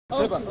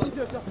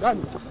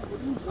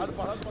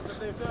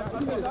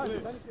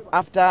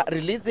After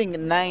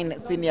releasing 9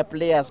 senior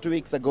players 2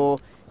 weeks ago,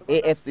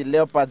 AFC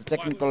Leopards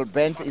technical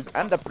bench is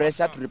under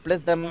pressure to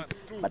replace them,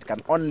 but can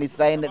only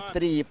sign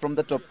 3 from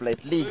the top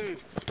flight league.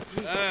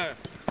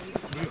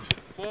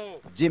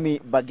 Jimmy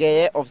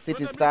Bageye of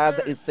City Stars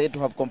is said to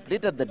have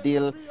completed the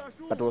deal,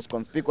 but was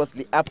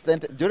conspicuously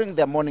absent during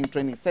their morning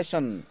training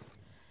session.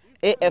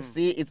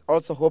 AFC is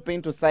also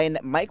hoping to sign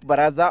Mike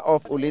Baraza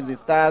of Ulinzi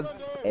Stars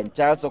and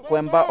Charles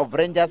Okwemba of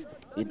Rangers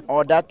in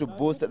order to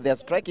boost their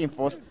striking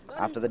force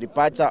after the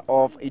departure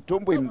of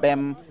Itumbu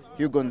Mbem,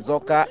 Hugo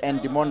Nzoka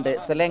and Dimonde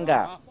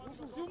Selenga.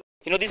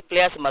 You know, these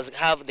players must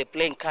have the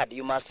playing card.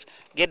 You must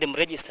get them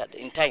registered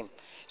in time.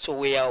 So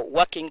we are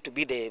working to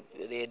be the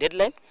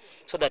deadline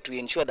so that we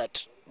ensure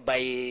that by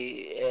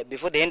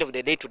before the end of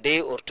the day today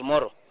or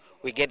tomorrow,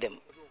 we get them.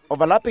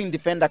 Overlapping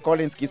defender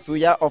Collins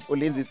Kisuya of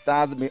Ulinzi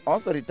Stars may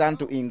also return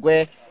to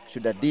Ingwe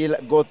should a deal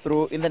go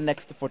through in the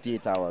next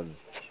 48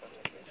 hours.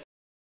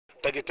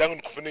 Target yangu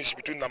ni kufinish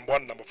between number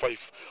 1 and number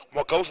 5.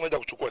 Mwaka huu sinaja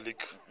kuchukua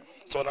league.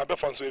 So naambia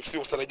fans wa FC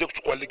wasarajie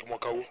kuchukua league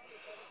mwaka huu.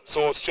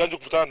 So sianze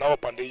kuvutana na hao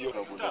pande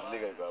hiyo.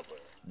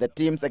 The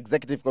team's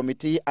executive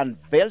committee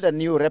unveiled a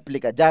new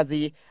replica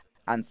jersey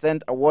and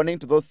sent a warning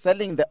to those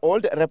selling the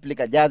old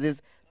replica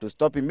jerseys to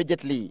stop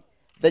immediately.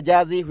 The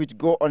jersey, which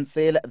go on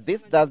sale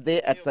this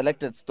Thursday at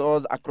selected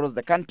stores across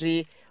the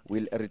country,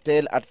 will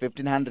retail at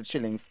 1,500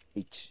 shillings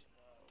each.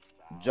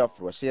 Geoff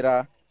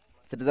Washira,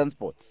 Citizen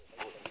Sports.